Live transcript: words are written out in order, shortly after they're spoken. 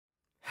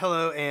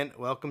Hello and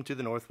welcome to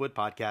the Northwood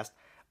Podcast.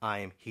 I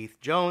am Heath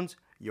Jones,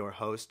 your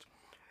host.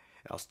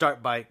 I'll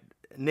start by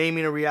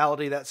naming a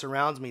reality that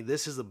surrounds me.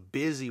 This is a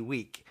busy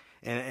week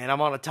and I'm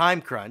on a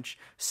time crunch,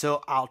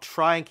 so I'll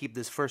try and keep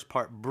this first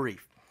part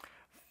brief.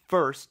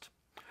 First,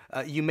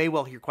 you may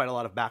well hear quite a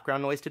lot of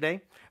background noise today.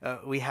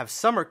 We have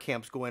summer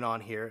camps going on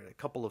here. A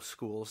couple of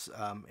schools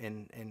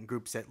and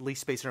groups that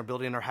lease space in our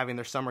building are having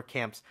their summer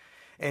camps.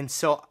 And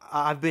so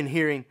I've been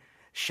hearing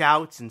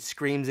shouts and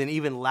screams and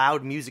even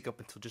loud music up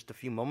until just a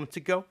few moments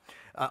ago,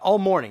 all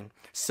morning.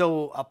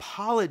 So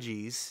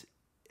apologies,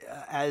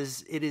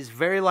 as it is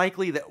very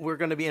likely that we're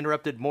going to be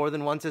interrupted more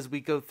than once as we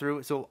go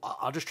through. So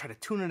I'll just try to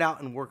tune it out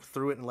and work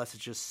through it unless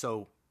it's just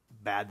so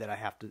bad that I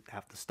have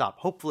to stop.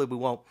 Hopefully we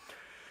won't.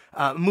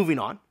 Moving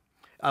on.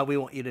 We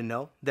want you to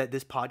know that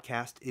this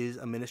podcast is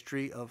a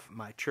ministry of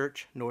my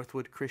church,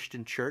 Northwood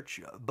Christian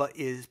Church, but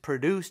is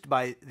produced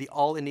by the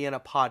All Indiana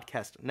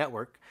Podcast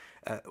Network,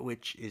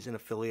 which is an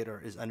affiliate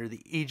or is under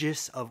the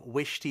aegis of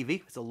Wish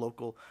TV. It's a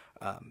local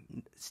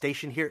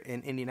station here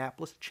in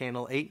Indianapolis,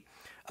 Channel 8.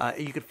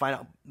 You can find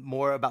out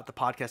more about the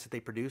podcast that they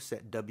produce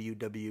at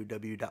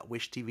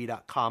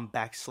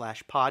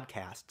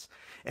www.wishtv.com/podcasts.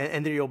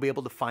 And there you'll be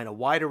able to find a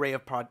wide array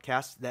of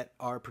podcasts that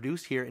are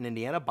produced here in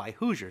Indiana by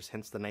Hoosiers,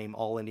 hence the name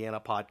All Indiana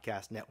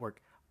Podcast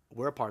Network.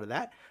 We're a part of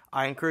that.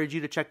 I encourage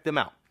you to check them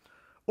out.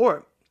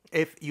 Or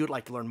if you'd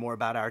like to learn more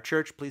about our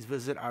church, please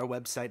visit our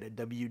website at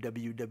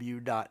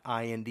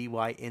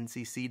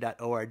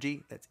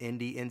www.indYncc.org. That's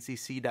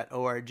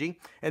ndncc.org.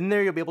 And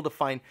there you'll be able to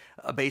find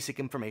basic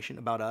information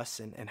about us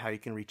and how you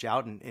can reach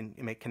out and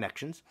make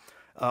connections.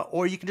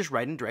 Or you can just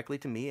write in directly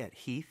to me at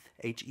Heath,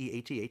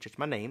 Heath, it's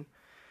my name.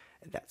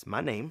 That's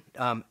my name,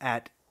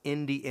 at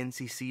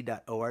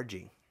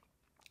ndncc.org.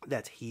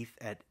 That's Heath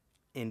at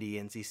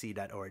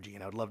ndncc.org.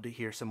 And I would love to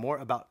hear some more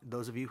about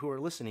those of you who are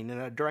listening in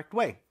a direct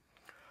way.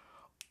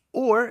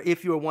 Or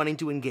if you are wanting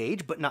to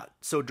engage, but not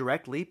so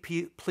directly,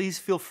 please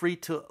feel free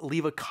to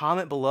leave a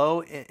comment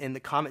below in the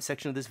comment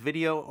section of this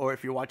video. Or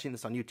if you're watching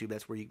this on YouTube,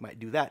 that's where you might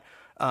do that.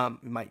 You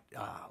might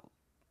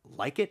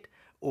like it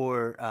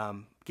or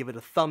give it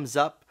a thumbs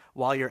up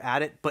while you're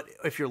at it. But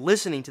if you're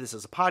listening to this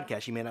as a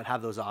podcast, you may not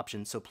have those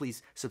options. So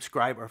please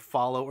subscribe or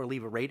follow or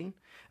leave a rating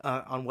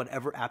on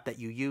whatever app that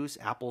you use.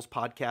 Apple's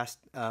podcast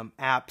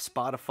app,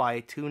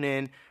 Spotify,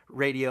 TuneIn,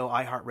 Radio,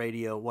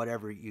 iHeartRadio,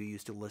 whatever you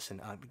use to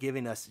listen.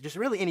 Giving us just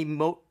really any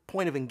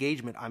point of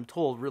engagement, I'm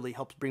told, really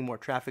helps bring more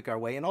traffic our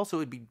way. And also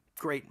it'd be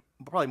great,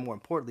 probably more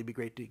importantly, it'd be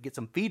great to get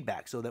some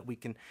feedback so that we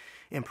can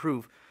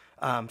improve,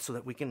 so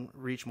that we can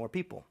reach more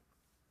people.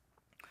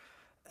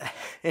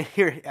 And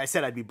here, I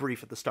said I'd be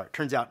brief at the start.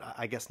 Turns out,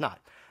 I guess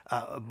not.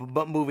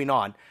 But moving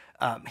on,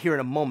 here in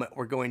a moment,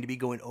 we're going to be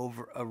going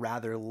over a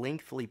rather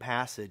lengthy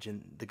passage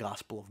in the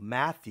Gospel of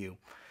Matthew.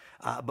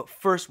 But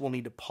first, we'll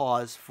need to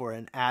pause for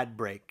an ad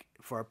break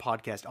for our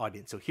podcast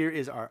audience. So here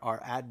is our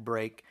ad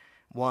break.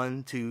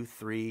 1, 2,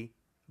 3,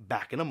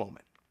 back in a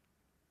moment.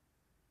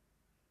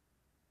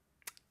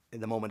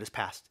 And the moment has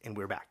passed, and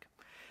we're back.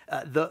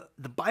 The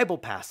Bible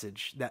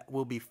passage that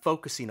we'll be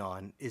focusing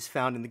on is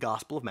found in the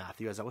Gospel of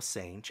Matthew, as I was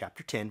saying,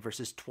 chapter 10,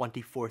 verses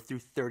 24 through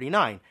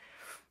 39.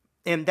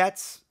 And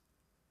that's,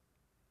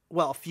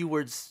 well, a few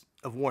words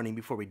of warning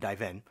before we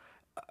dive in.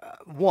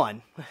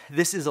 One,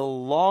 this is a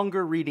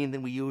longer reading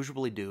than we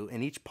usually do,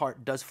 and each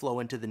part does flow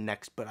into the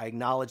next, but I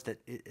acknowledge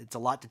that it's a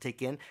lot to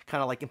take in,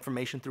 kind of like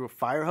information through a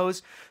fire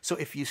hose. So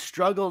if you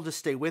struggle to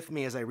stay with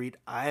me as I read,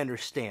 I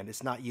understand.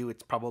 It's not you,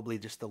 it's probably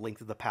just the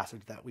length of the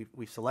passage that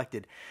we've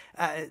selected.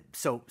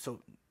 So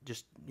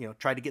just,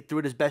 try to get through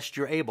it as best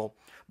you're able.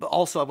 But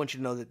also I want you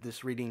to know that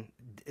this reading,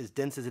 as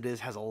dense as it is,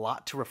 has a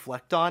lot to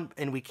reflect on,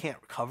 and we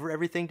can't cover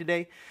everything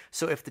today.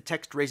 So if the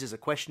text raises a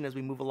question as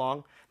we move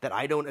along that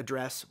I don't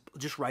address,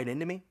 just write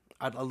into me.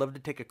 I'd love to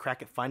take a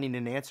crack at finding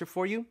an answer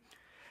for you.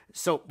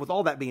 So with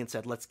all that being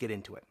said, let's get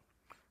into it.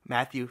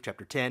 Matthew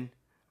chapter 10,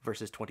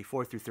 verses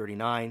 24 through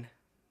 39.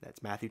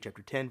 That's Matthew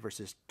chapter 10,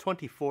 verses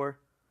 24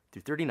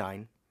 through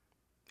 39.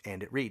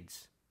 And it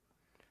reads,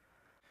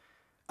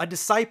 "A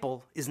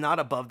disciple is not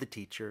above the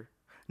teacher,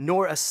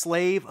 nor a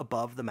slave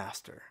above the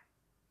master.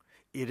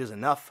 It is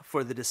enough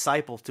for the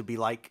disciple to be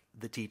like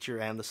the teacher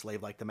and the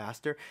slave like the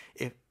master.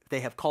 If they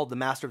have called the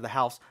master of the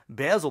house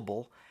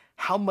Beelzebul,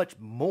 how much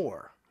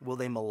more will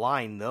they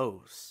malign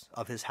those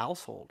of his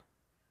household?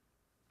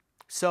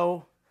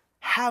 So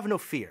have no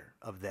fear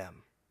of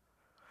them,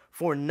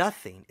 for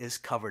nothing is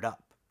covered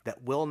up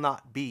that will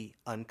not be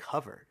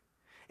uncovered,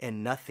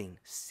 and nothing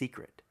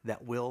secret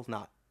that will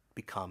not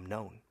become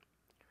known.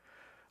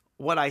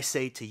 What I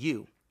say to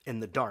you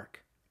in the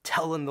dark,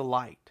 tell in the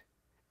light,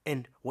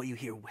 and what you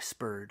hear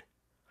whispered,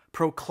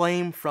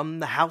 proclaim from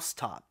the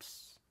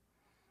housetops.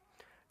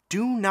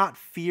 Do not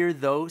fear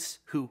those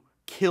who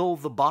kill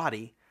the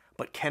body,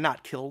 but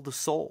cannot kill the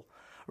soul.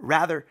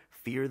 Rather,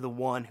 fear the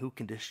one who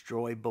can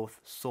destroy both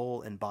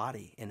soul and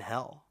body in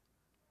hell.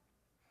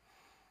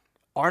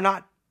 Are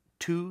not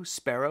 2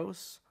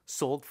 sparrows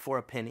sold for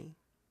a penny?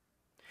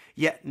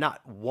 Yet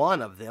not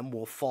one of them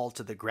will fall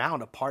to the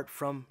ground apart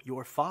from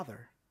your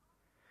Father.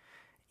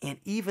 and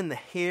even the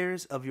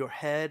hairs of your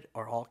head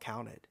are all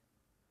counted.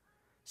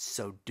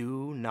 So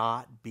do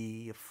not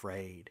be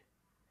afraid.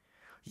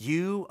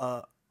 You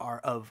are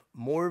of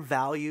more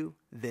value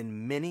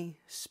than many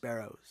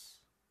sparrows.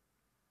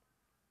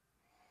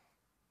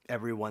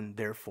 Everyone,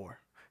 therefore,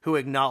 who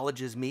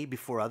acknowledges me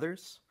before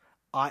others,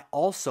 I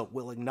also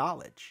will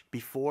acknowledge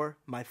before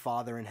my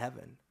Father in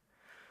heaven.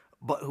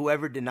 But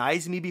whoever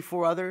denies me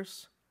before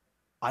others,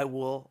 I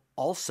will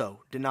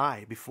also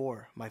deny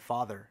before my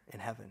Father in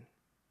heaven.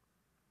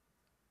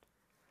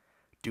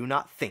 Do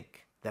not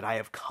think that I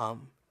have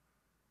come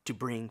to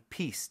bring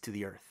peace to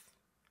the earth.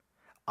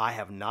 I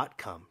have not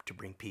come to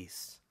bring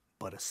peace,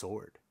 but a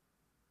sword.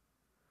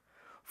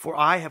 For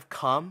I have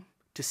come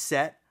to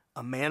set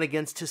a man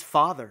against his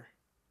father,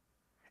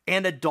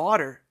 and a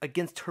daughter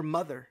against her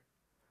mother,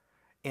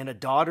 and a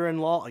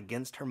daughter-in-law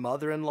against her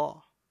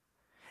mother-in-law,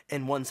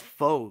 and one's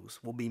foes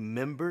will be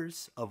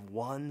members of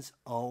one's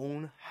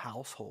own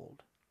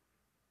household.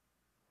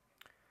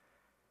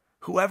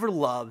 Whoever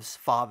loves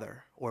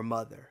father or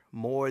mother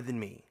more than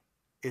me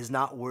is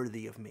not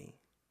worthy of me.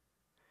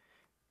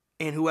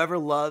 And whoever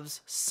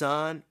loves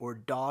son or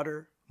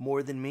daughter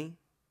more than me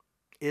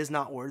is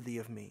not worthy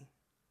of me.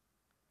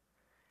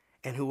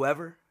 And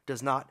whoever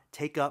does not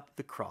take up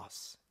the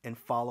cross and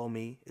follow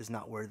me is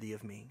not worthy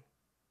of me.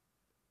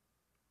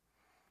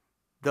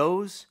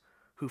 Those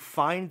who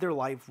find their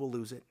life will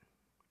lose it,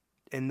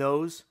 and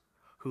those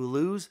who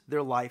lose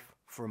their life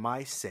for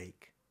my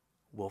sake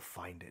will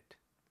find it.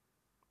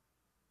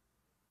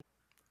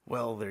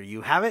 Well, there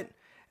you have it.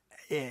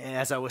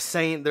 As I was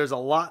saying, there's a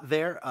lot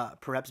there,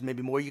 perhaps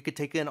maybe more you could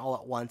take in all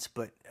at once,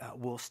 but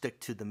we'll stick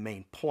to the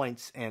main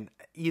points. And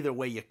either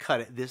way you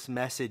cut it, this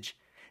message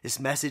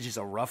is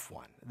a rough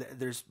one.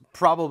 There's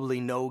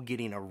probably no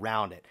getting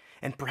around it.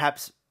 And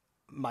perhaps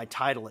my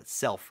title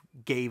itself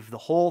gave the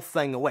whole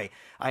thing away.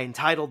 I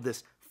entitled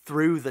this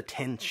Through the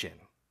Tension.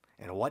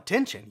 And what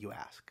tension, you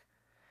ask?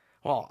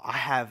 Well, I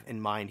have in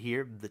mind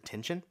here the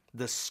tension,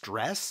 the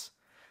stress,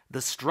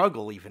 the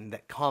struggle even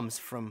that comes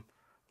from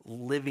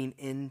living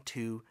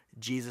into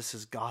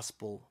Jesus'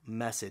 gospel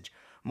message.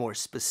 More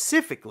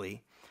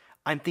specifically,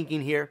 I'm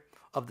thinking here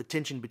of the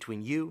tension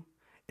between you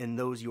and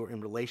those you're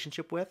in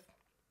relationship with,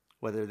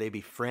 whether they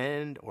be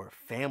friend or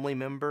family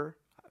member,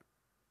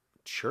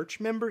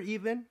 church member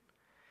even.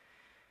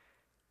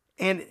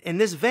 And in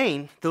this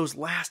vein, those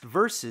last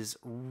verses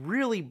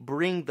really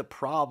bring the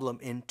problem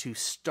into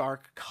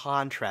stark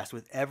contrast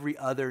with every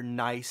other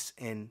nice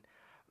and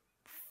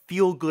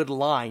feel-good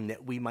line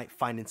that we might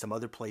find in some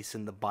other place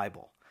in the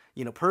Bible.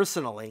 You know,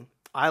 personally,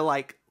 I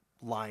like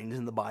lines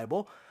in the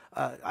Bible.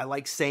 I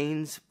like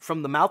sayings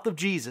from the mouth of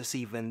Jesus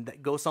even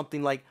that go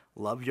something like,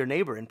 love your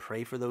neighbor and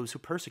pray for those who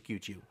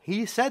persecute you.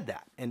 He said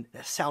that, and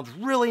that sounds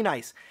really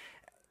nice.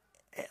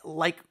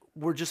 Like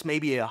we're just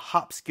maybe a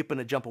hop, skip,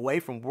 and a jump away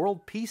from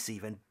world peace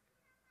even.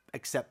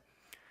 Except,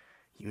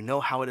 you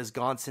know how it has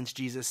gone since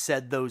Jesus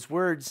said those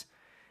words.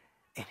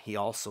 And he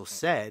also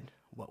said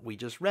what we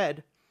just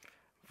read,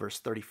 verse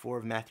 34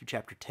 of Matthew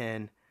chapter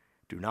 10,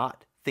 do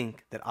not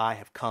think that I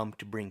have come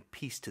to bring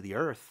peace to the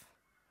earth.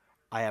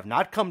 I have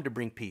not come to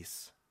bring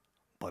peace,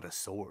 but a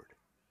sword.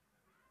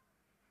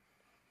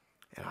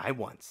 And I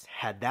once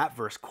had that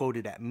verse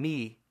quoted at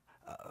me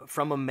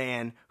from a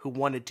man who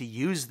wanted to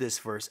use this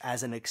verse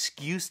as an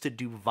excuse to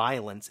do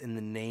violence in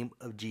the name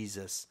of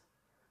Jesus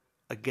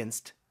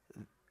against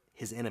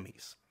his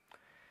enemies.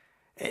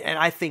 And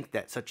I think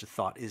that such a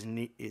thought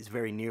is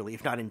very nearly,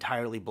 if not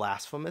entirely,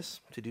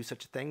 blasphemous to do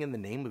such a thing in the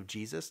name of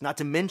Jesus. Not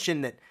to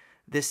mention that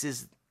this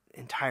is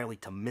entirely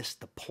to miss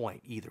the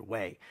point either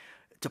way.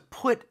 To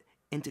put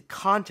into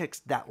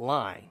context that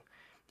line,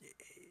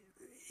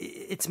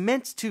 it's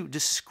meant to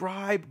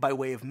describe by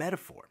way of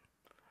metaphor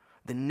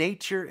the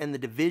nature and the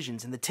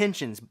divisions and the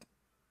tensions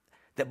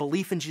that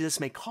belief in Jesus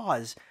may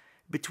cause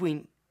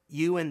between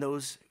you and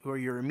those who are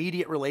your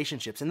immediate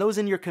relationships and those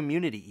in your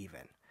community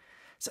even.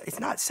 So it's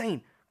not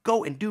saying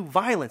go and do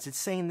violence. It's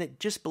saying that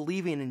just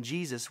believing in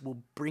Jesus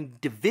will bring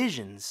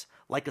divisions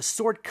like a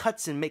sword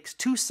cuts and makes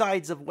two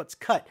sides of what's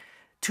cut,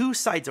 two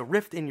sides a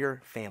rift in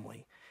your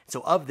family.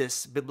 So of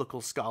this, biblical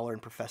scholar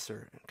and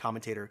professor and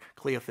commentator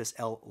Cleophas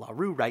L.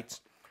 LaRue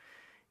writes,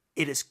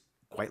 it is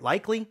quite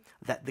likely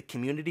that the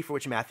community for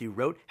which Matthew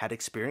wrote had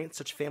experienced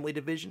such family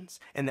divisions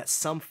and that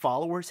some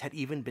followers had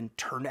even been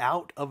turned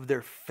out of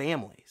their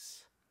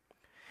families.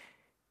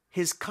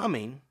 His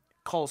coming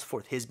calls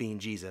forth, his being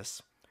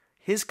Jesus,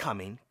 his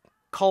coming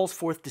calls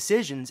forth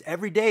decisions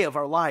every day of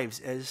our lives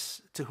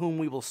as to whom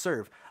we will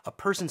serve. A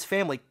person's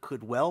family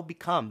could well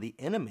become the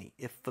enemy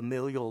if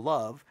familial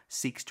love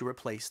seeks to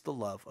replace the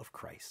love of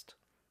Christ.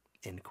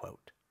 End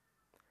quote.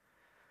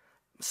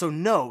 So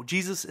no,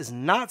 Jesus is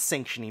not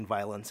sanctioning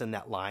violence in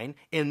that line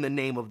in the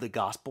name of the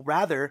gospel.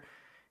 Rather,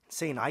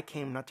 saying, I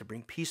came not to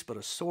bring peace but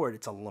a sword.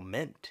 It's a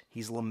lament.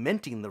 He's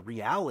lamenting the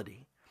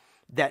reality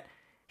that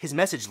his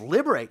message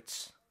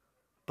liberates,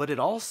 but it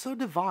also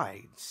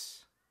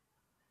divides.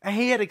 And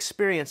he had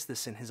experienced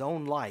this in his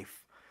own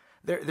life.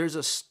 There's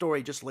a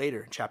story just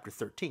later in chapter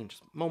 13,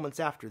 just moments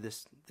after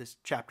this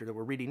chapter that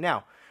we're reading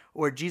now,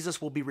 or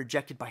Jesus will be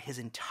rejected by his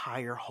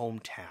entire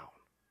hometown,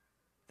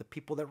 the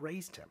people that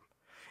raised him.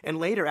 And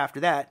later after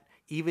that,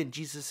 even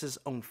Jesus'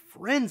 own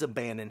friends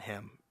abandon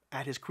him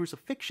at his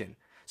crucifixion.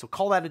 So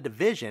call that a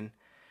division.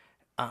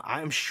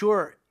 I'm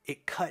sure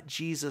it cut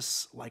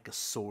Jesus like a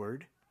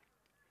sword,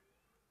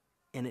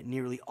 and it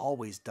nearly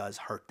always does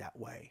hurt that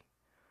way.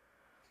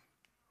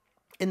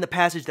 In the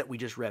passage that we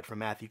just read from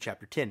Matthew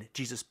chapter 10,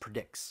 Jesus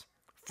predicts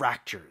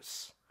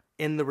fractures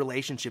in the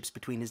relationships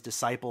between his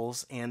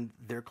disciples and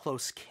their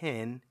close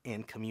kin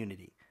and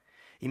community.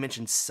 He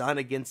mentions son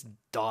against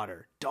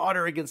daughter,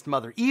 daughter against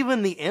mother.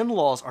 Even the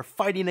in-laws are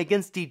fighting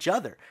against each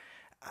other.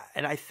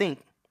 And I think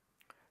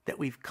that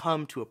we've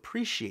come to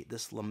appreciate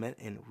this lament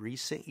in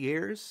recent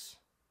years,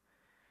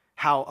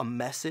 how a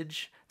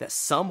message that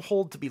some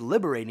hold to be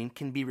liberating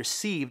can be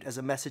received as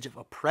a message of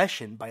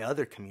oppression by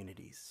other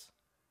communities.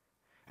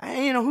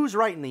 And who's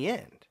right in the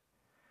end?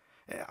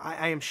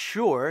 I am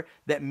sure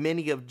that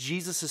many of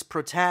Jesus'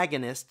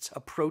 protagonists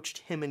approached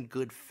him in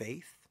good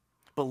faith,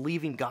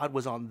 believing God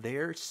was on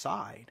their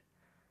side.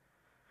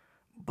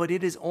 But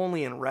it is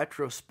only in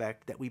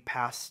retrospect that we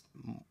pass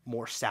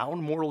more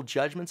sound moral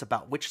judgments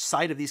about which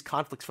side of these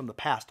conflicts from the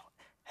past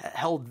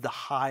held the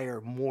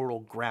higher moral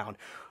ground.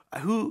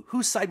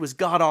 Whose side was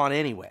God on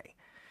anyway?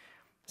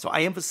 So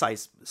I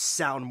emphasize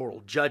sound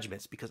moral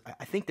judgments because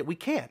I think that we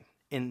can,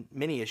 in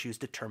many issues,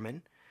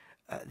 determine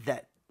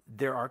that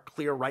there are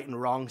clear right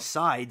and wrong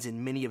sides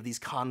in many of these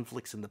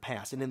conflicts in the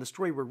past. And in the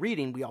story we're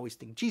reading, we always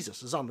think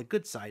Jesus is on the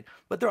good side.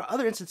 But there are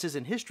other instances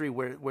in history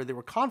where there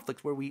were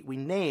conflicts where we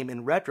name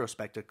in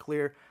retrospect a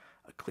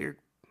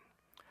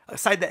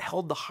side that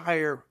held the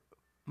higher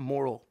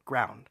moral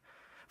ground.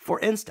 For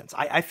instance,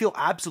 I feel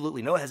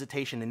absolutely no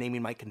hesitation in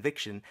naming my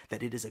conviction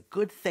that it is a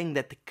good thing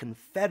that the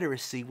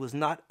Confederacy was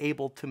not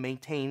able to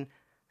maintain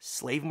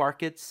slave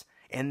markets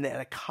and that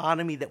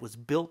economy that was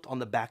built on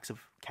the backs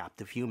of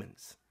captive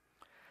humans.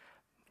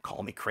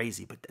 Call me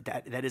crazy, but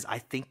that is, I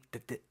think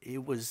that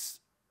it was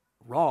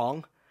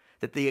wrong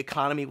that the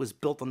economy was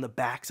built on the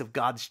backs of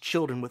God's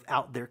children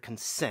without their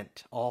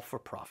consent, all for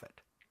profit.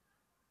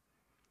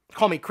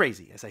 Call me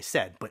crazy, as I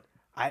said, but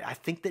I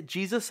think that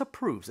Jesus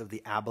approves of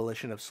the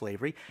abolition of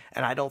slavery,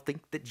 and I don't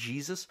think that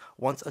Jesus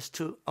wants us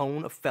to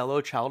own a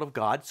fellow child of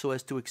God so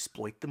as to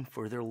exploit them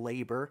for their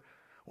labor,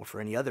 or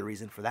for any other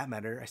reason for that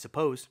matter, I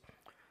suppose.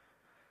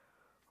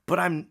 But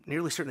I'm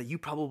nearly certain that you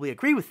probably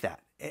agree with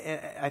that.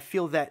 I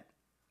feel that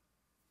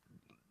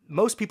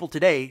most people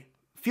today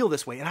feel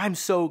this way, and I'm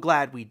so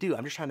glad we do.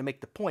 I'm just trying to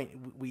make the point.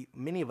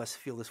 Many of us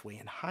feel this way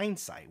in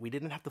hindsight. We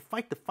didn't have to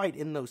fight the fight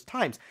in those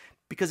times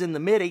because in the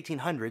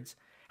mid-1800s,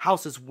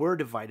 houses were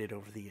divided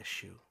over the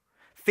issue.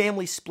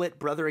 Families split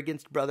brother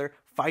against brother,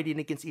 fighting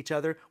against each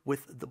other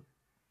with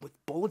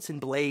bullets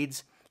and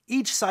blades,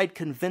 each side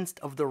convinced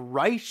of the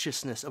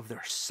righteousness of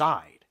their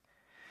side.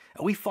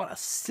 And we fought a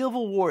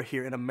civil war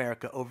here in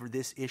America over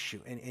this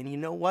issue. And you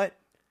know what?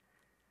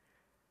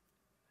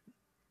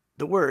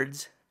 The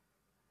words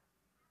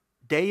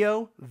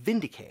Deo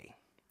Vindice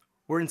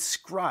were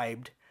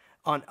inscribed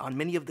on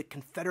many of the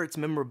Confederates'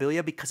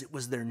 memorabilia because it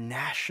was their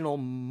national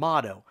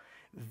motto.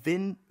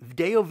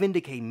 Deo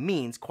Vindice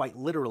means, quite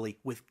literally,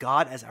 with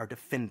God as our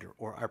defender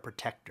or our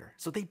protector.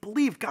 So they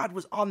believed God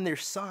was on their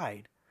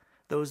side,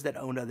 those that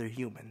owned other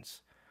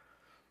humans.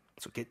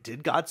 So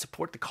did God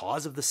support the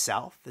cause of the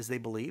South as they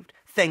believed?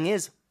 Thing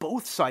is,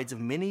 both sides of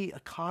many a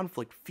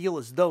conflict feel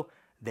as though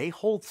they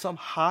hold some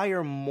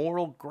higher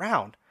moral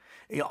ground.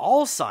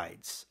 All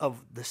sides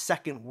of the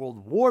Second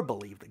World War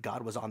believed that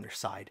God was on their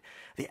side.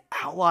 The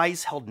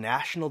Allies held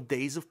national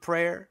days of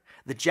prayer.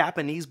 The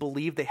Japanese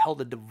believed they held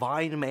a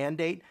divine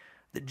mandate.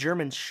 The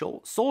German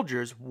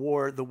soldiers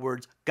wore the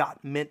words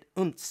Gott mit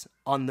uns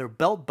on their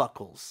belt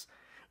buckles,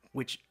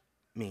 which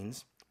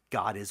means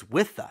God is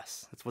with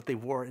us. That's what they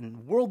wore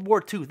in World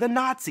War II. The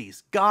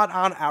Nazis, God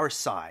on our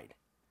side.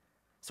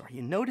 So are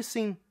you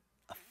noticing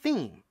a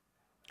theme?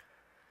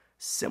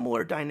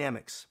 Similar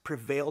dynamics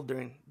prevailed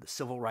during the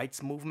civil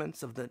rights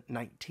movements of the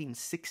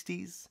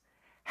 1960s.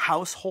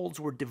 Households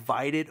were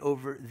divided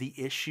over the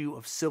issue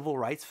of civil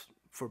rights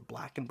for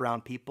black and brown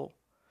people.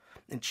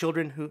 And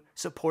children who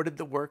supported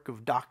the work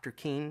of Dr.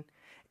 King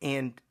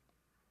and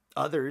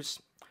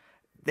others,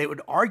 they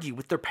would argue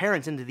with their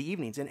parents into the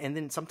evenings. And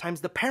then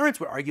sometimes the parents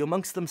would argue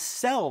amongst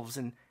themselves,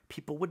 and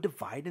people would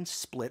divide and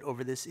split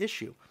over this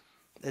issue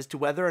as to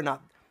whether or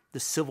not the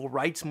civil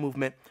rights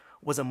movement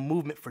was a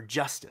movement for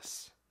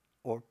justice,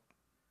 or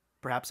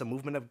perhaps a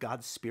movement of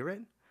God's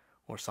Spirit,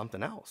 or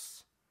something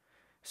else.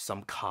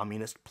 Some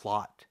communist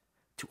plot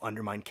to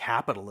undermine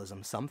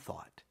capitalism, some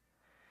thought,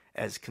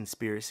 as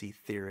conspiracy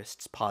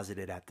theorists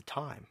posited at the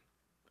time.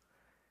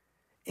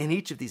 In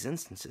each of these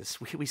instances,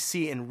 we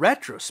see in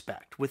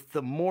retrospect, with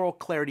the moral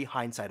clarity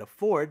hindsight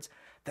affords,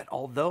 that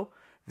although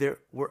there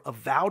were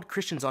avowed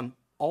Christians on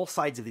all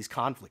sides of these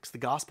conflicts, the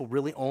gospel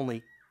really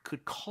only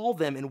could call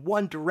them in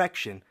one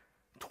direction,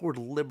 toward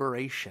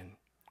liberation.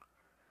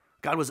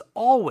 God was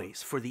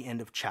always for the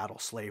end of chattel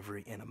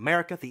slavery in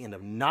America, the end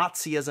of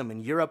Nazism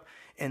in Europe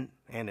and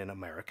in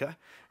America,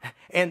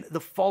 and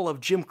the fall of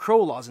Jim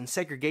Crow laws and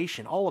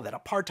segregation, all of that,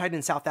 apartheid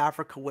in South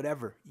Africa,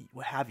 whatever,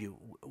 what have you.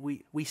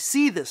 We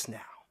see this now,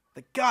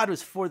 that God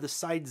was for the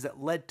sides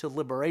that led to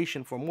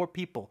liberation for more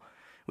people.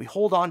 We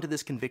hold on to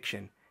this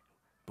conviction,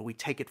 but we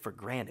take it for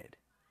granted.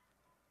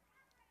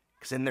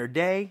 Because in their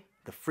day,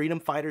 the freedom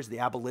fighters, the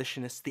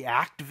abolitionists, the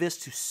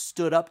activists who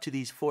stood up to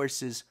these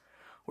forces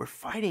were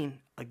fighting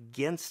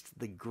against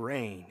the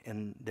grain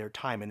in their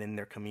time and in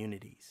their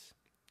communities.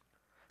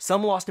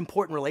 Some lost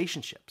important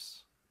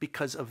relationships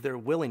because of their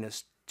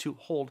willingness to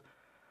hold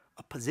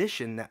a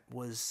position that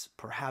was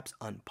perhaps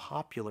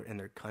unpopular in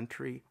their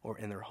country or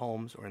in their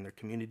homes or in their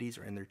communities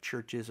or in their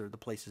churches or the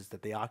places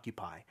that they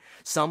occupy.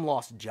 Some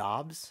lost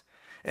jobs.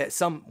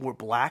 Some were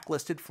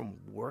blacklisted from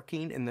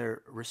working in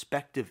their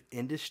respective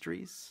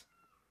industries.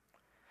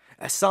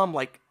 Some,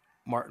 like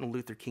Martin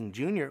Luther King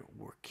Jr.,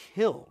 were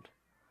killed.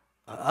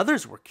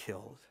 Others were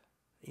killed.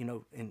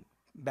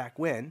 Back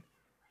when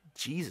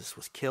Jesus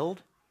was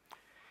killed.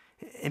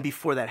 And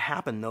before that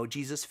happened, though,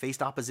 Jesus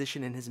faced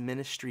opposition in his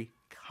ministry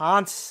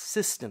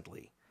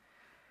consistently.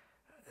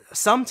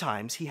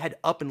 Sometimes he had to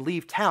up and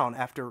leave town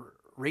after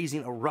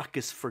raising a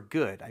ruckus for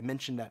good. I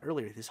mentioned that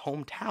earlier. His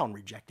hometown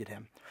rejected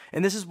him.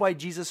 And this is why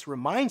Jesus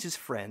reminds his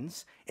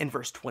friends in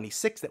verse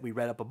 26 that we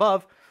read up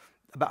above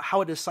about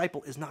how a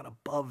disciple is not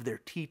above their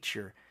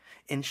teacher.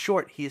 In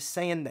short, he is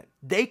saying that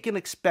they can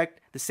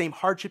expect the same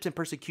hardships and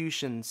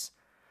persecutions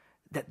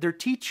that their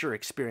teacher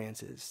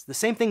experiences, the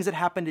same things that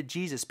happened to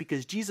Jesus,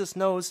 because Jesus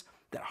knows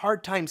that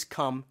hard times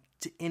come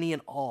to any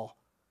and all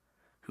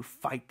who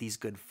fight these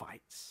good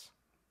fights.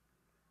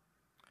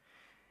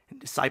 And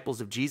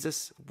disciples of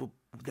Jesus,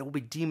 they will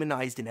be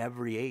demonized in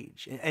every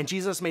age. And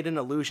Jesus made an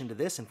allusion to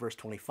this in verse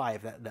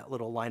 25, that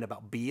little line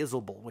about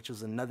Beelzebul, which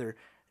is another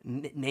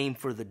name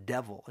for the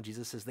devil. And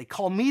Jesus says, they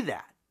call me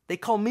that. They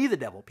call me the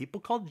devil.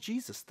 People called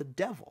Jesus the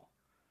devil.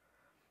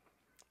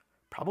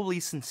 Probably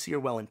sincere,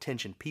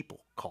 well-intentioned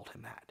people called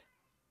him that.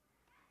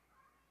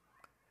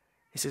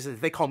 He says,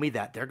 if they call me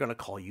that, they're going to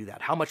call you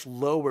that. How much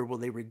lower will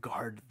they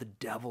regard the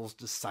devil's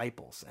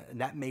disciples?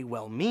 And that may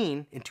well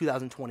mean, in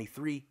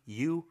 2023,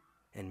 you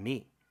and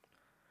me.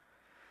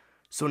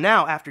 So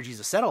now, after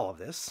Jesus said all of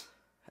this,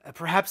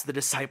 perhaps the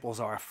disciples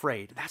are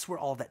afraid. That's where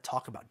all that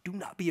talk about do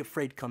not be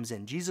afraid comes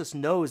in. Jesus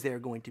knows they're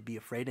going to be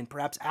afraid. And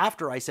perhaps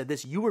after I said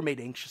this, you were made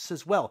anxious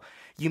as well.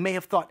 You may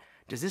have thought,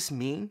 does this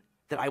mean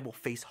that I will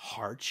face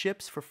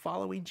hardships for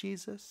following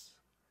Jesus?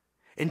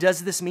 And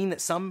does this mean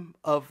that some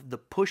of the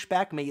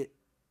pushback may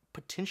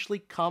potentially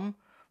come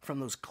from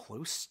those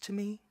close to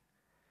me?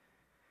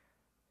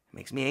 It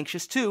makes me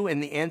anxious too,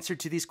 and the answer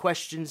to these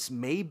questions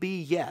may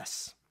be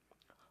yes.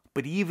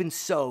 But even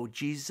so,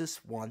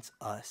 Jesus wants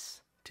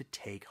us to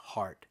take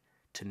heart,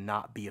 to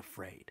not be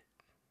afraid.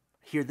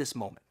 Hear this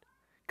moment,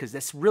 because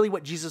that's really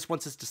what Jesus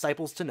wants his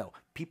disciples to know.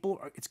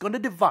 It's going to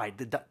divide.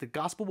 The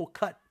gospel will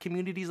cut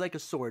communities like a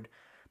sword,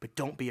 but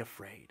don't be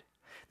afraid.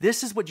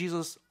 This is what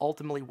Jesus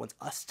ultimately wants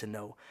us to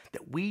know,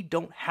 that we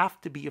don't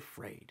have to be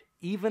afraid,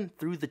 even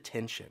through the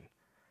tension.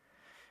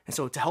 And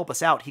so to help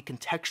us out, he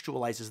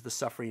contextualizes the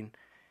suffering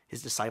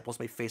his disciples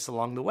may face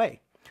along the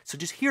way. So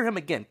just hear him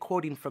again,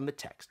 quoting from the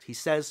text. He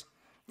says,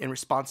 in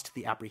response to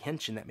the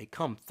apprehension that may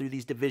come through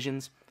these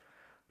divisions,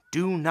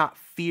 do not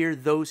fear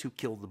those who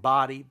kill the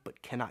body,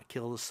 but cannot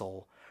kill the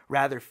soul.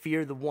 Rather,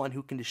 fear the one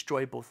who can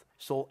destroy both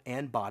soul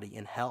and body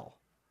in hell.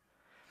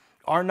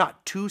 Are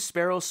not 2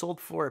 sparrows sold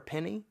for a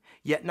penny?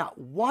 Yet not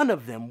one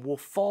of them will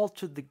fall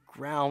to the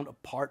ground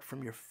apart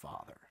from your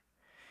Father.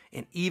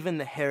 And even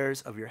the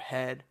hairs of your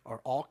head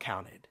are all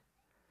counted.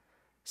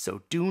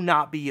 So do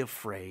not be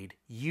afraid.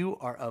 You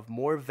are of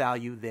more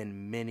value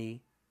than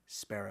many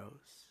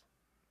sparrows.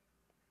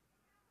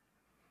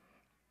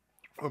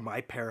 Or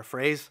my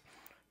paraphrase,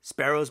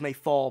 sparrows may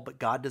fall, but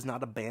God does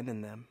not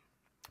abandon them.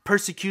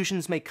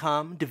 Persecutions may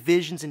come,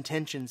 divisions and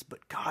tensions,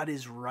 but God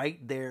is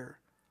right there,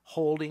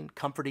 holding,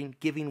 comforting,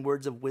 giving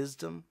words of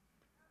wisdom.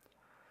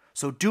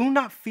 So do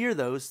not fear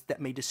those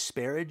that may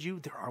disparage you.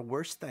 There are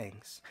worse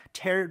things.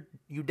 Tear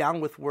you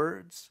down with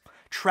words,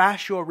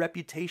 trash your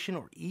reputation,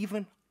 or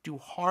even do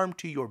harm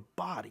to your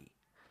body.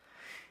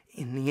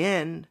 In the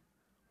end,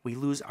 we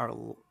lose our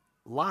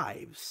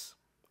lives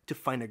to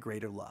find a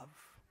greater love.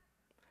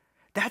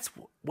 That's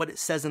what it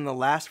says in the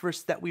last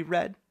verse that we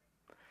read,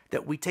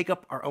 that we take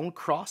up our own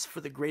cross for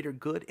the greater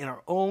good in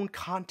our own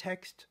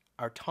context,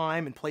 our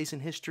time and place in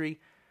history,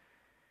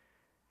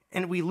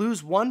 and we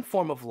lose one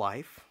form of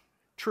life,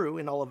 true,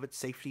 in all of its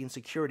safety and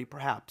security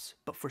perhaps,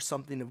 but for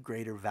something of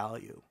greater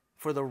value,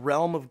 for the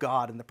realm of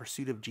God and the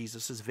pursuit of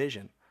Jesus'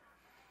 vision.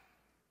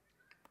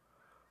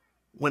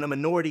 When a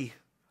minority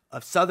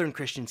of Southern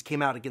Christians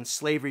came out against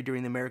slavery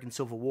during the American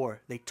Civil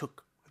War, they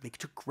took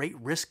great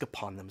risk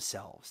upon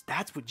themselves.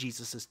 That's what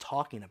Jesus is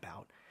talking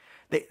about.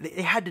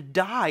 They had to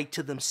die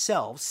to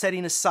themselves,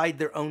 setting aside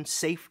their own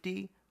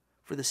safety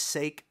for the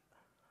sake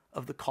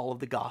of the call of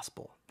the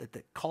gospel, that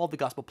the call of the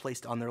gospel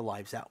placed on their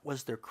lives. That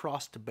was their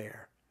cross to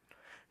bear.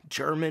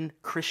 German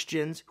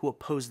Christians who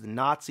opposed the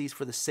Nazis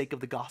for the sake of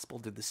the gospel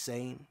did the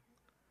same.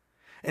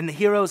 And the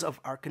heroes of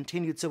our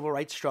continued civil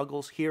rights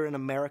struggles here in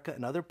America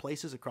and other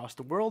places across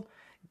the world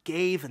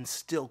gave and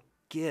still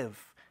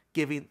give,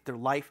 giving their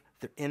life,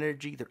 their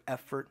energy, their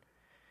effort,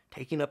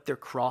 taking up their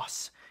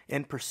cross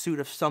in pursuit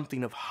of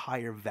something of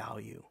higher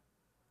value.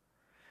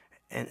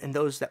 And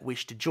those that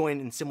wish to join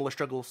in similar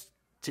struggles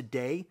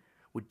today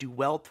would do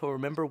well to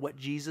remember what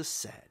Jesus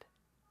said.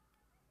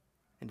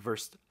 In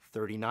verse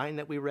 39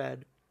 that we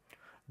read,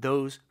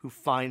 those who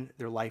find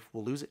their life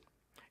will lose it,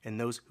 and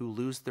those who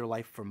lose their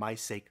life for my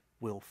sake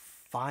will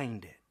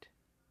find it.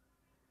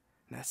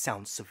 And that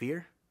sounds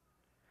severe,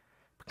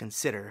 but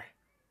consider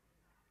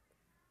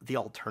the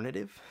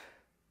alternative.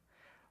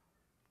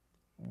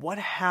 What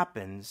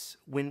happens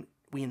when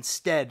we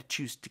instead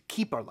choose to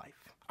keep our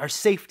life, our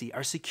safety,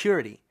 our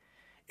security,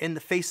 in the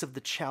face of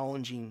the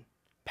challenging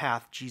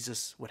path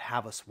Jesus would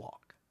have us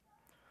walk?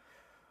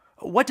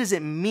 What does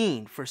it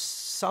mean for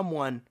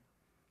someone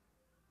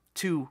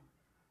to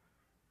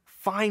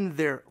find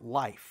their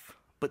life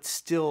but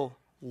still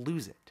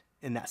lose it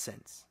in that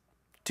sense?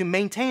 To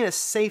maintain a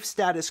safe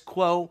status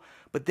quo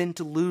but then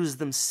to lose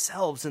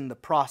themselves in the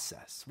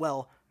process?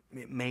 Well,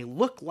 it may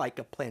look like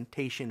a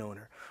plantation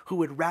owner who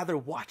would rather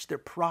watch their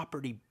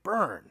property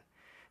burn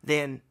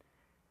than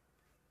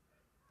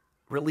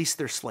release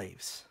their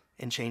slaves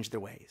and change their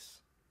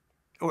ways.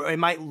 Or it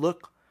might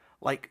look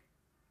like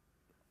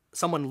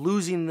someone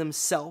losing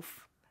themselves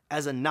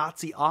as a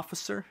Nazi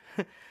officer,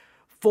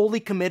 fully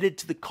committed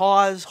to the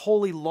cause,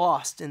 wholly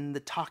lost in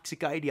the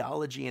toxic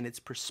ideology and its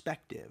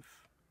perspective.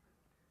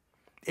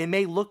 It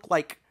may look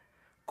like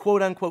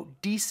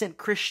quote-unquote decent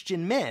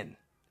Christian men,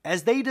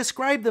 as they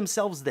described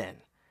themselves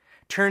then,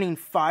 turning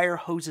fire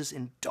hoses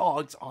and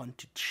dogs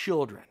onto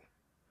children,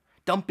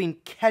 dumping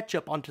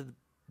ketchup onto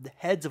the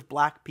heads of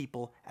black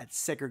people at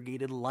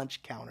segregated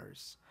lunch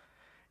counters,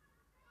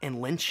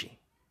 and lynching,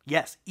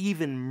 yes,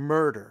 even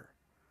murder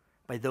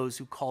by those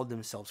who called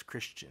themselves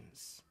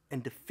Christians,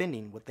 and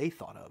defending what they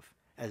thought of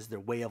as their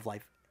way of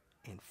life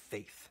and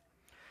faith.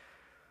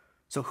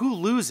 So who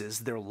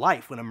loses their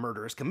life when a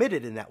murder is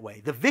committed in that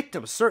way? The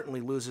victim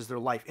certainly loses their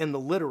life in the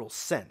literal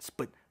sense,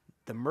 but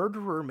the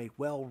murderer may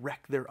well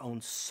wreck their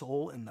own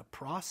soul in the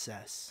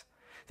process.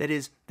 That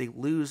is, they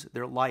lose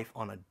their life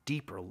on a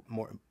deeper,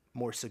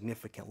 more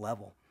significant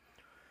level.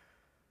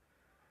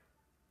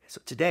 So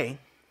today,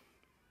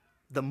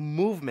 the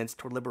movements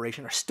toward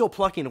liberation are still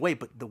plucking away,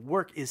 but the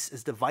work is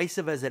as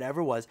divisive as it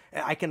ever was.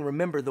 I can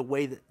remember the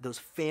way that those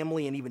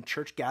family and even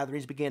church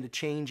gatherings began to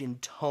change in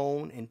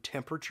tone and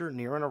temperature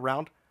near and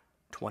around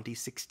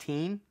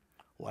 2016.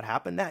 What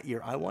happened that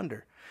year, I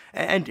wonder?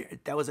 And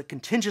that was a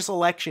contentious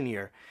election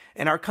year,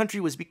 and our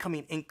country was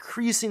becoming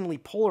increasingly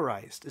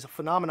polarized. It's a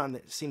phenomenon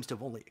that seems to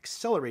have only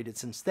accelerated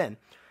since then.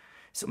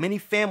 So many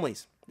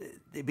families,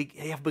 they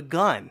have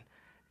begun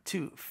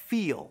to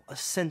feel a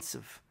sense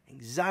of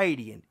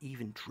anxiety and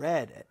even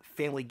dread at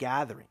family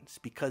gatherings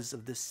because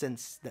of this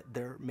sense that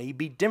there may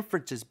be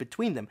differences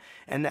between them,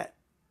 and that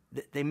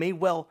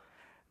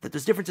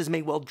those differences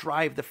may well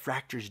drive the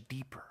fractures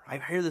deeper. I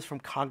hear this from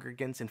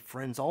congregants and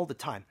friends all the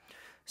time.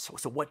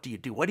 So what do you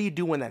do? What do you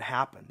do when that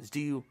happens? Do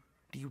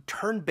you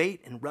turn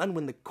bait and run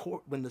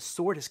when the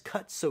sword is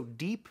cut so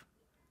deep,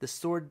 the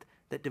sword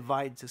that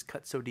divides is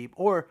cut so deep,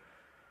 or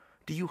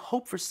do you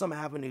hope for some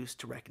avenues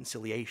to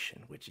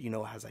reconciliation? Which,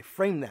 as I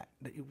frame that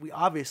we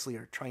obviously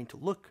are trying to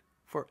look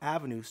for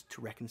avenues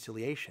to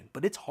reconciliation,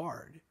 but it's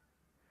hard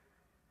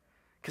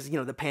because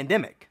the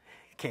pandemic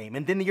came,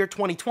 and then the year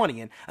 2020,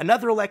 and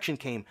another election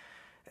came,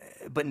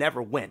 but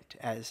never went,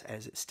 as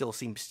it still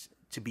seems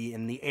to be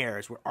in the air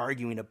as we're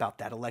arguing about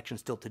that election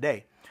still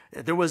today.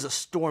 There was a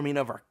storming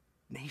of our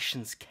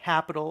nation's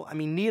capital.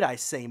 Need I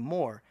say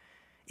more?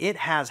 It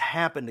has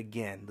happened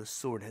again. The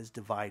sword has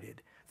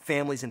divided.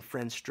 Families and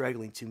friends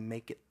struggling to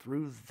make it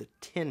through the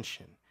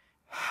tension.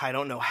 I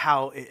don't know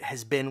how it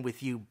has been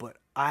with you, but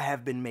I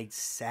have been made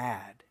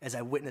sad as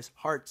I witness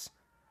hearts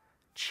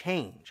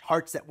change.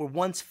 Hearts that were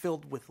once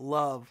filled with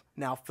love,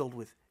 now filled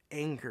with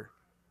anger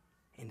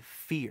and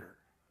fear.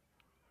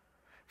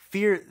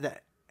 Fear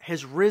that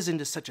has risen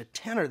to such a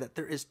tenor that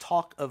there is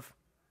talk of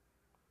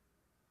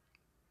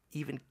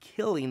even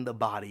killing the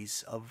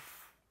bodies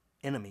of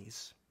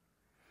enemies.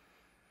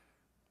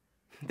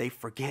 They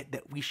forget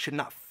that we should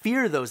not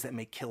fear those that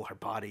may kill our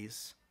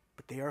bodies,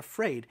 but they are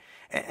afraid.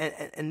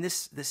 And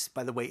this,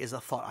 by the way, is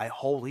a thought I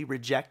wholly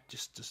reject,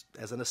 just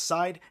as an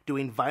aside,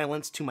 doing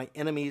violence to my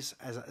enemies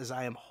as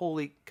I am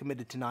wholly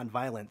committed to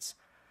nonviolence.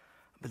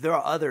 But there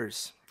are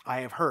others I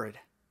have heard,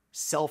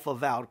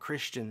 self-avowed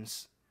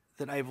Christians,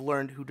 that I have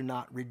learned who do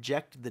not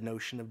reject the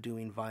notion of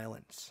doing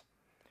violence.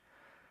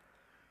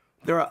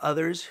 There are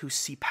others who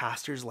see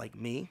pastors like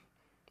me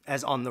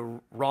as on the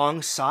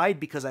wrong side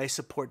because I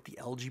support the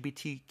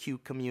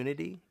LGBTQ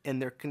community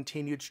and their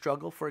continued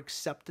struggle for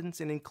acceptance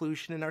and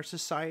inclusion in our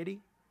society.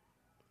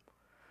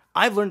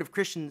 I've learned of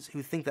Christians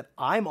who think that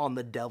I'm on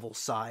the devil's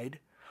side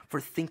for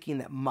thinking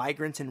that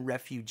migrants and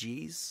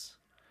refugees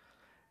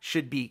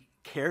should be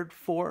cared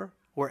for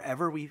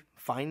wherever we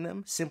find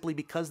them simply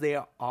because they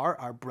are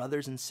our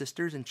brothers and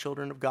sisters and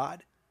children of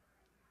God?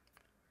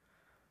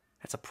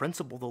 That's a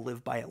principle to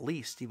live by, at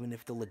least, even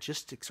if the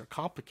logistics are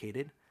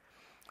complicated.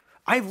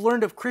 I've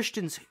learned of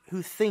Christians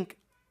who think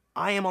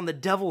I am on the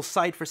devil's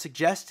side for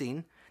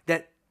suggesting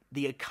that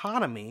the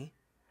economy,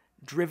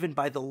 driven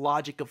by the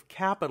logic of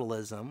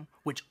capitalism,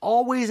 which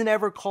always and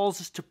ever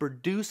calls us to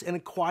produce and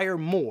acquire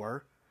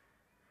more,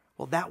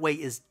 well, that way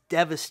is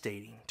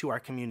devastating to our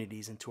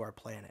communities and to our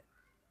planet.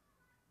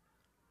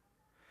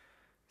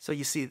 So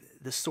you see,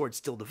 the sword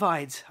still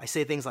divides. I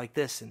say things like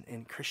this,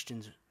 and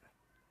Christians,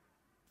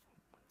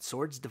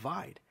 swords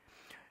divide.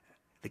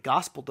 The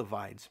gospel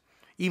divides,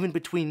 even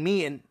between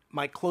me and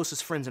my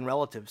closest friends and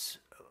relatives.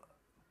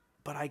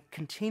 But I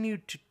continue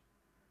to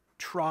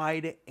try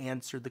to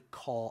answer the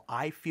call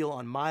I feel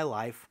on my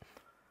life,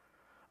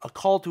 a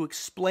call to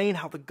explain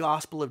how the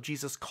gospel of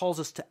Jesus calls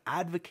us to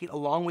advocate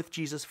along with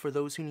Jesus for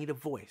those who need a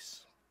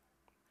voice.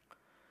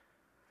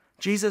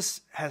 Jesus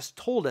has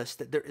told us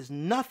that there is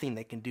nothing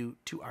they can do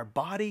to our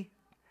body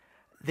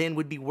that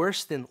would be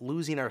worse than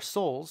losing our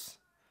souls.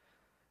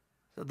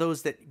 So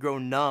those that grow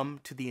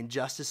numb to the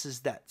injustices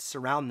that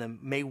surround them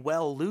may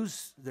well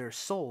lose their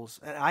souls.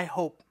 And I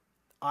hope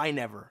I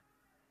never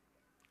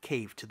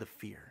cave to the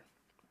fear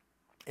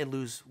and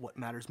lose what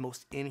matters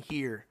most in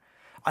here.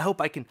 I hope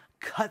I can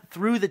cut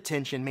through the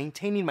tension,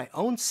 maintaining my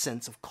own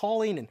sense of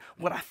calling and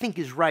what I think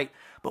is right,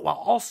 but while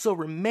also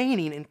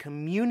remaining in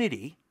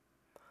community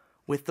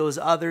with those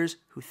others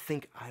who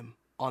think I'm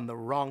on the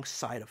wrong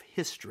side of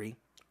history,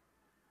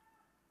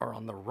 or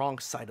on the wrong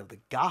side of the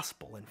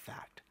gospel, in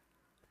fact.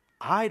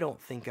 I don't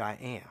think I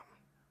am.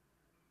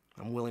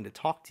 I'm willing to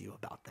talk to you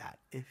about that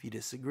if you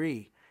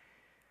disagree.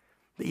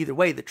 But either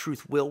way, the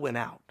truth will win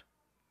out.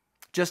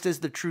 Just as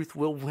the truth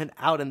will win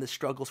out in the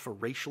struggles for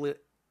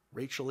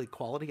racial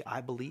equality,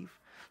 I believe,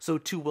 so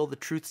too will the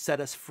truth set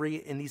us free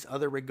in these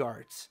other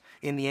regards.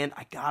 In the end,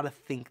 I gotta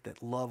think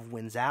that love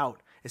wins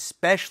out,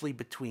 especially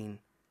between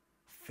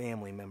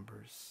family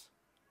members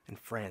and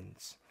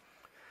friends.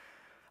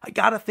 I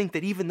gotta think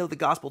that even though the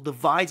gospel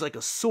divides like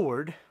a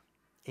sword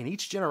in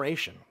each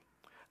generation,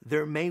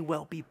 there may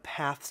well be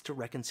paths to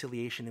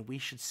reconciliation, and we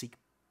should seek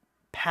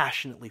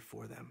passionately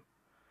for them.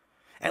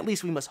 At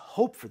least we must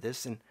hope for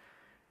this, and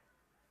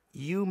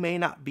you may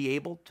not be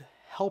able to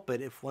help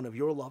it if one of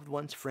your loved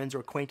ones, friends, or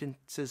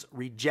acquaintances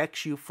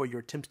rejects you for your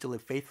attempts to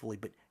live faithfully,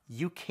 but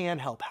you can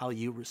help how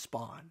you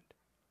respond.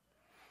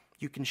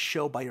 You can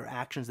show by your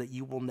actions that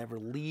you will never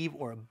leave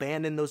or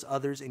abandon those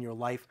others in your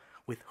life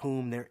with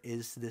whom there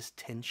is this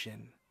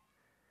tension.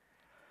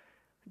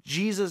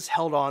 Jesus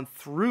held on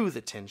through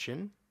the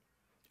tension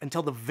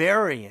until the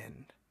very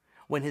end,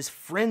 when his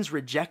friends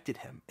rejected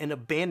him and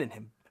abandoned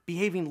him,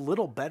 behaving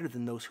little better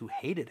than those who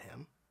hated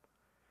him.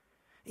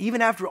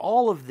 Even after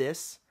all of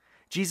this,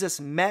 Jesus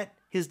met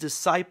his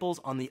disciples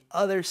on the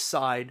other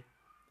side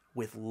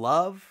with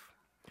love.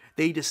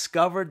 They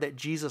discovered that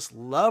Jesus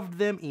loved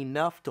them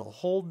enough to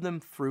hold them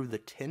through the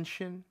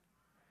tension.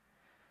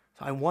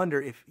 So I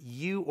wonder if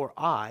you or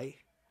I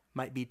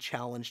might be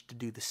challenged to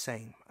do the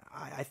same.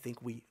 I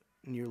think we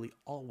nearly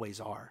always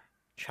are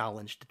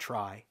challenged to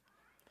try.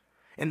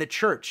 And the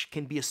church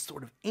can be a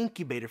sort of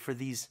incubator for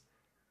these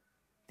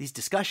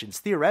discussions.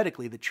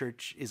 Theoretically, the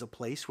church is a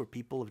place where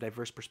people of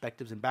diverse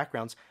perspectives and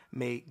backgrounds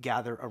may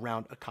gather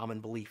around a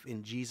common belief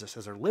in Jesus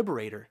as our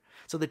liberator.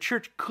 So the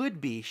church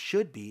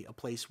should be a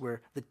place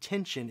where the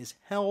tension is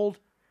held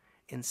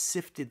and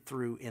sifted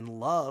through in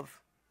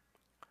love.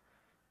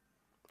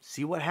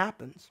 See what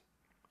happens.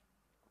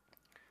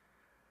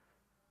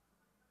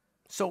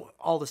 So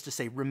all this to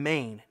say,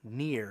 remain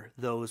near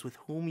those with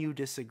whom you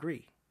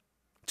disagree,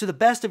 to the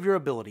best of your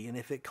ability, and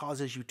if it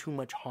causes you too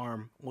much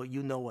harm, well,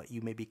 you know what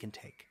you maybe can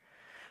take.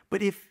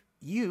 But if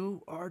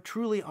you are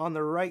truly on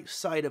the right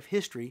side of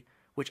history,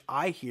 which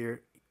I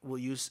hear will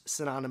use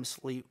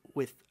synonymously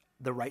with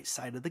the right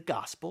side of the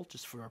gospel,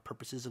 just for our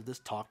purposes of this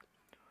talk,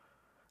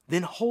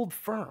 then hold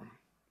firm.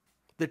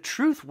 The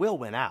truth will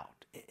win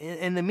out.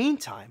 In the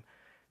meantime,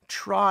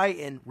 try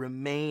and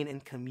remain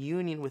in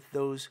communion with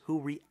those who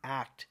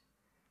react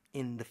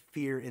in the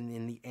fear and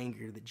in the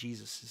anger that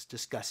Jesus is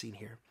discussing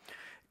here.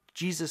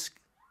 Jesus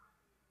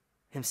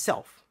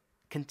himself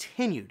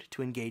continued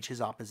to engage his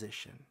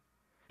opposition.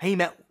 He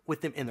met with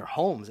them in their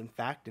homes, in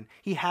fact, and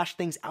he hashed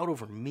things out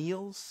over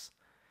meals.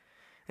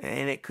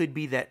 And it could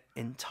be that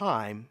in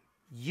time,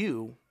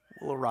 you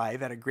will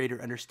arrive at a greater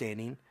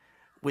understanding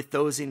with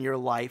those in your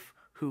life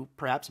who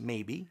perhaps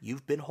maybe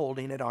you've been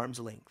holding at arm's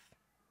length.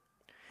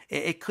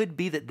 It could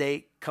be that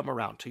they come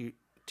around to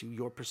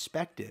your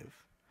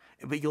perspective,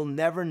 but you'll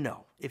never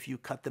know if you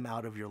cut them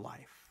out of your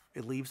life.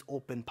 It leaves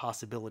open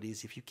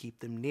possibilities if you keep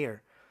them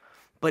near.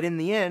 But in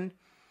the end,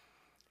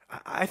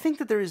 I think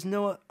that there is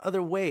no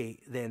other way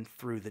than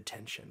through the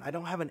tension. I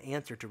don't have an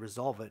answer to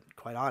resolve it,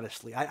 quite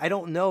honestly. I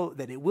don't know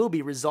that it will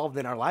be resolved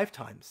in our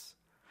lifetimes,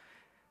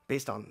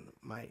 based on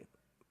my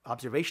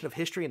observation of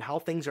history and how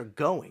things are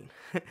going.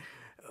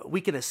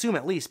 We can assume,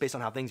 at least based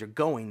on how things are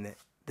going, that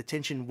the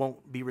tension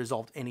won't be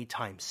resolved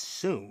anytime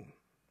soon.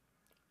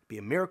 It'd be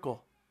a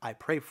miracle I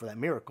pray for that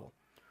miracle.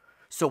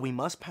 So we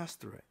must pass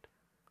through it.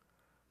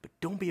 But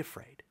don't be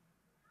afraid.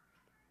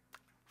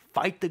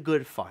 Fight the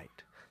good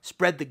fight.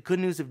 Spread the good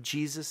news of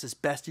Jesus as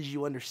best as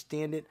you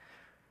understand it,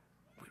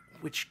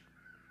 which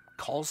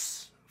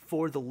calls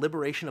for the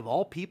liberation of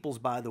all peoples,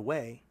 by the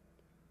way.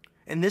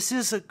 And this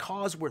is a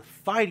cause worth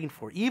fighting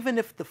for, even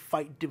if the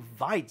fight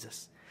divides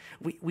us.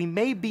 We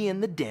may be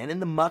in the den, in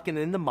the muck, and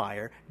in the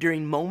mire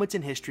during moments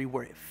in history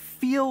where it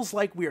feels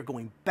like we are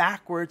going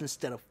backwards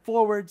instead of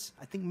forwards.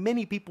 I think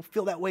many people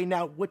feel that way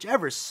now,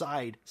 whichever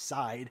side,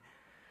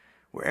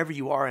 wherever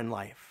you are in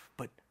life.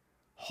 But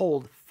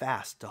hold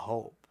fast to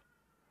hope.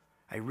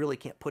 I really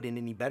can't put it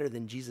any better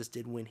than Jesus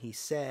did when he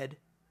said,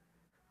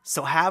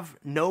 "So have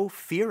no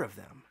fear of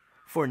them,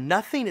 for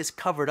nothing is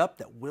covered up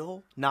that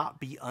will not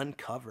be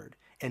uncovered,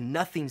 and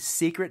nothing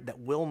secret that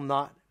will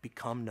not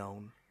become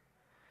known.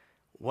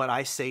 What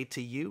I say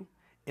to you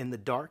in the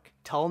dark,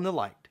 tell in the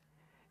light,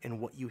 and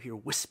what you hear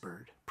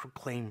whispered,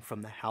 proclaim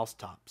from the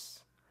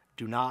housetops.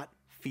 Do not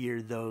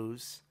fear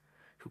those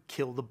who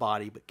kill the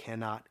body but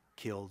cannot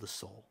kill the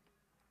soul."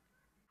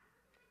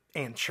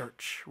 And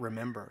church,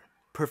 remember,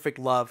 perfect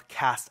love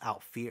casts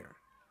out fear,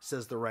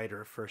 says the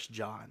writer of 1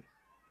 John.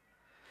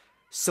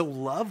 So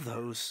love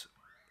those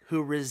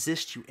who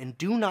resist you and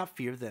do not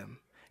fear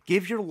them.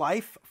 Give your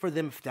life for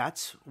them if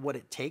that's what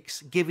it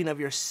takes, giving of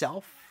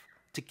yourself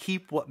to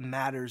keep what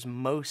matters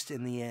most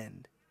in the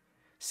end,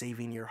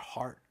 saving your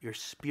heart, your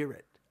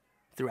spirit,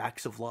 through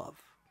acts of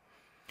love.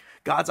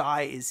 God's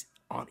eye is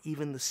on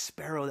even the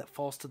sparrow that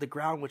falls to the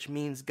ground, which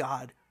means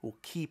God will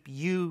keep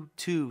you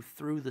too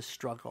through the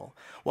struggle.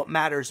 What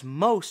matters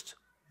most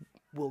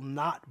will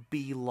not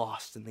be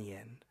lost in the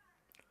end.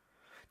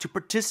 To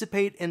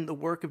participate in the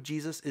work of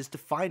Jesus is to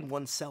find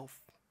oneself.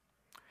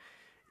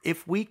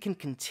 If we can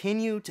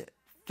continue to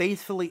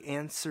faithfully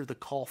answer the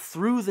call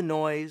through the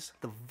noise,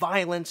 the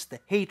violence, the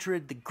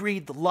hatred, the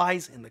greed, the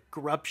lies, and the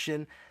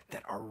corruption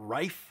that are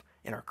rife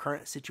in our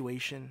current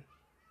situation,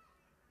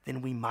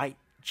 then we might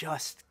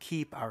just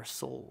keep our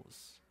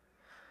souls.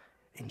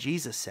 And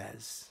Jesus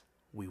says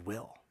we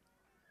will.